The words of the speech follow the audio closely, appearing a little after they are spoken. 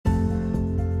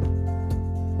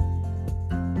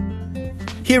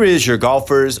Here is your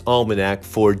Golfer's Almanac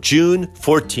for June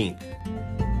 14th.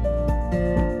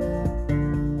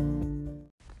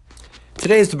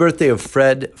 Today is the birthday of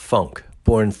Fred Funk,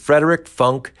 born Frederick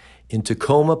Funk in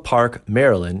Tacoma Park,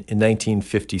 Maryland in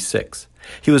 1956.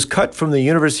 He was cut from the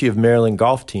University of Maryland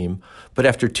golf team, but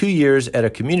after 2 years at a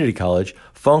community college,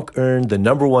 Funk earned the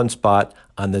 #1 spot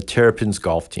on the Terrapins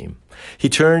golf team. He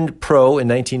turned pro in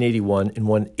 1981 and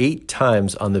won 8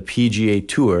 times on the PGA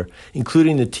Tour,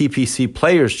 including the TPC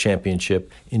Players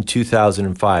Championship in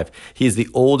 2005. He is the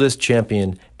oldest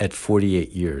champion at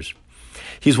 48 years.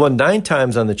 He's won 9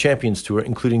 times on the Champions Tour,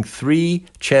 including 3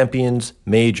 Champions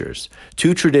Majors,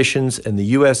 2 Traditions, and the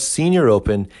U.S. Senior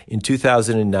Open in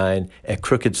 2009 at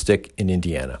Crooked Stick in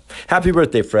Indiana. Happy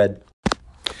birthday, Fred.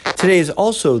 Today is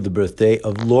also the birthday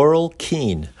of Laurel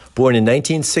Keene, born in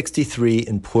 1963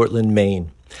 in Portland,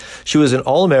 Maine. She was an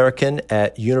All-American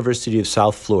at University of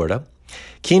South Florida.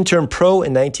 Keene turned pro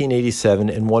in 1987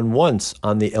 and won once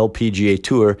on the LPGA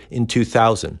Tour in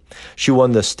 2000. She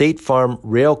won the State Farm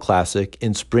Rail Classic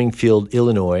in Springfield,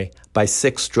 Illinois by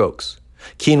 6 strokes.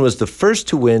 Keene was the first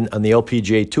to win on the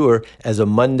LPGA Tour as a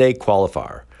Monday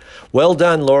qualifier. Well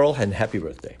done, Laurel, and happy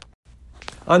birthday.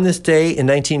 On this day in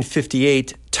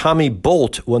 1958, Tommy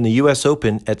Bolt won the U.S.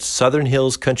 Open at Southern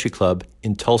Hills Country Club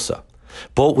in Tulsa.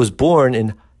 Bolt was born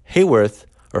in Haworth,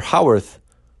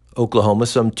 Oklahoma,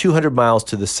 some 200 miles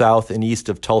to the south and east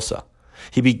of Tulsa.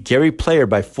 He beat Gary Player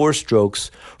by 4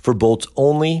 strokes for Bolt's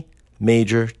only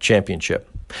major championship.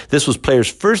 This was Player's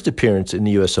first appearance in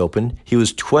the U.S. Open. He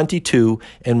was 22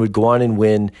 and would go on and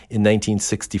win in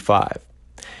 1965.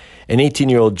 An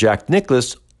 18-year-old Jack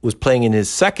Nicklaus was playing in his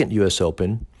second U.S.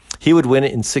 Open. He would win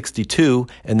it in 62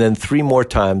 and then 3 more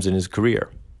times in his career.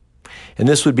 And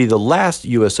this would be the last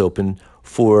U.S. Open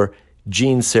for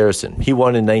Gene Sarazen. He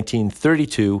won in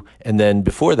 1932, and then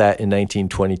before that in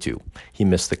 1922. He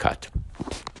missed the cut.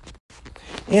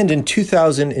 And in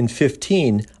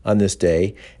 2015, on this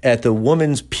day, at the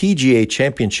Women's PGA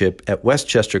Championship at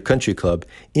Westchester Country Club,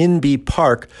 Inbee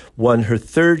Park won her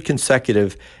 3rd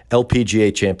consecutive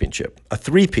LPGA Championship, a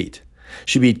three-peat.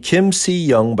 She beat Kim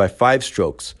Si-young by 5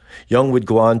 strokes. Young would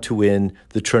go on to win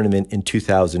the tournament in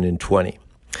 2020.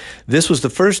 This was the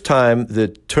first time the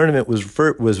tournament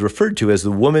was referred to as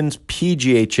the Women's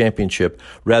PGA Championship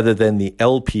rather than the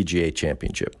LPGA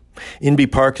Championship.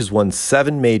 Inbee Park has won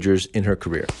 7 majors in her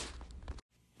career.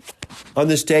 On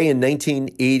this day in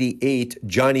 1988,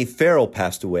 Johnny Farrell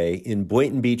passed away in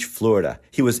Boynton Beach, Florida.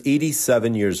 He was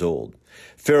 87 years old.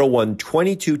 Farrell won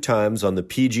 22 times on the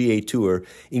PGA Tour,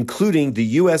 including the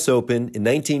U.S. Open in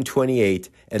 1928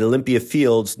 at Olympia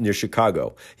Fields near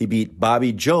Chicago. He beat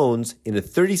Bobby Jones in a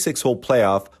 36-hole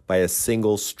playoff by a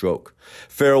single stroke.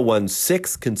 Farrell won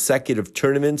 6 consecutive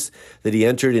tournaments that he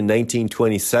entered in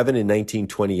 1927 and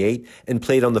 1928 and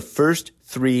played on the first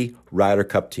 3 Ryder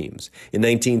Cup teams. In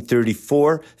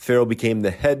 1934, Farrell became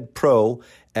the head pro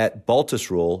at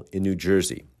Baltusrol in New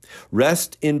Jersey.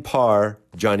 Rest in par,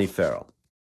 Johnny Farrell.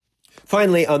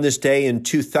 Finally, on this day in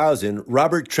 2000,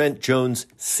 Robert Trent Jones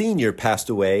Sr. passed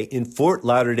away in Fort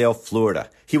Lauderdale, Florida.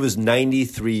 He was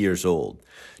 93 years old.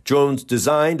 Jones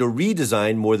designed or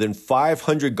redesigned more than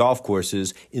 500 golf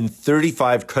courses in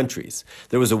 35 countries.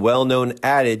 There was a well-known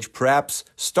adage, perhaps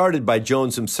started by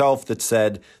Jones himself, that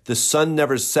said, "The sun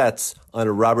never sets on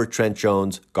a Robert Trent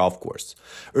Jones golf course."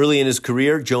 Early in his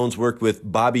career, Jones worked with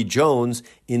Bobby Jones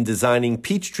in designing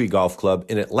Peachtree Golf Club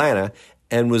in Atlanta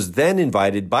and was then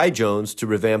invited by Jones to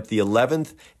revamp the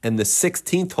 11th and the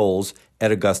 16th holes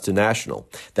at Augusta National.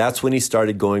 That's when he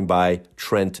started going by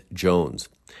Trent Jones.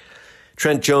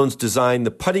 Trent Jones designed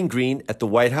the putting green at the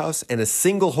White House and a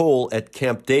single hole at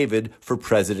Camp David for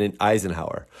President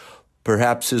Eisenhower.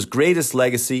 Perhaps his greatest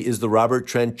legacy is the Robert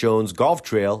Trent Jones Golf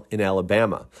Trail in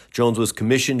Alabama. Jones was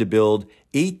commissioned to build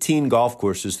 18 golf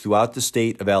courses throughout the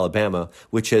state of Alabama,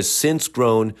 which has since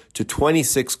grown to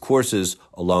 26 courses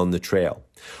along the trail.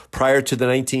 Prior to the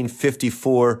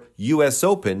 1954 U.S.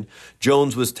 Open,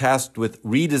 Jones was tasked with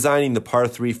redesigning the par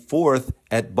 3 fourth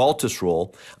at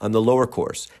Baltusrol on the lower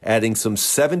course, adding some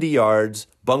 70 yards,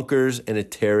 bunkers, and a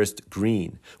terraced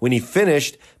green. When he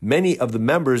finished, many of the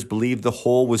members believed the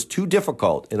hole was too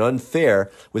difficult and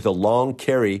unfair with a long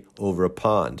carry over a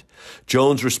pond.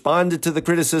 Jones responded to the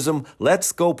criticism,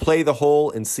 "Let's go play the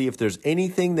hole and see if there's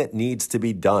anything that needs to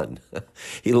be done."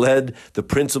 He led the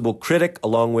principal critic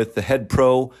along with the head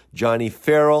pro, Johnny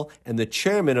Farrell, and the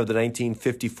chairman of the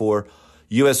 1954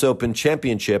 U.S. Open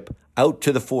Championship out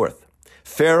to the fourth.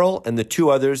 Farrell and the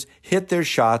 2 others hit their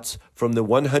shots from the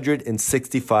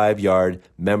 165-yard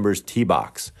members' tee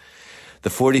box. The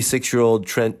 46-year-old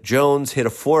Trent Jones hit a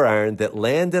 4-iron that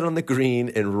landed on the green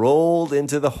and rolled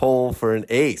into the hole for an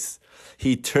ace.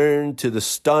 He turned to the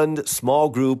stunned small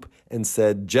group and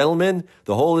said, "Gentlemen,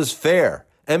 the hole is fair,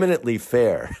 eminently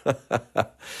fair."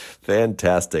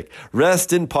 Fantastic.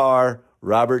 Rest in par,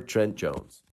 Robert Trent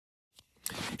Jones.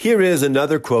 Here is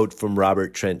another quote from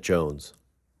Robert Trent Jones.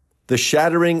 "The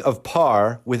shattering of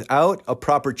par without a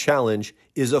proper challenge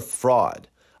is a fraud.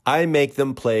 I make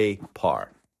them play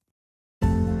par."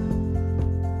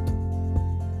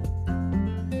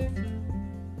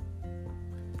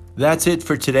 That's it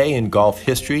for today in golf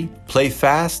history. Play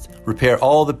fast, repair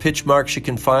all the pitch marks you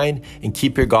can find, and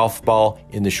keep your golf ball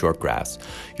in the short grass.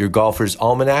 Your Golfer's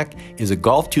Almanac is a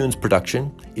Golf Tunes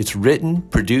production. It's written,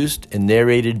 produced, and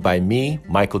narrated by me,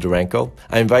 Michael Duranko.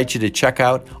 I invite you to check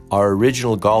out our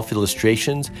original golf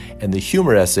illustrations and the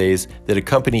humor essays that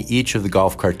accompany each of the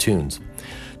golf cartoons.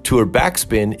 Tour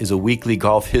Backspin is a weekly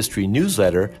golf history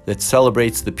newsletter that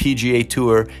celebrates the PGA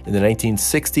Tour in the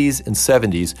 1960s and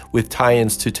 70s with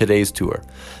tie-ins to today's tour.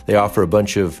 They offer a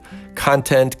bunch of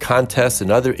content, contests, and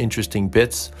other interesting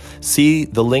bits. See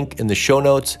the link in the show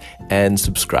notes and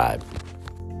subscribe.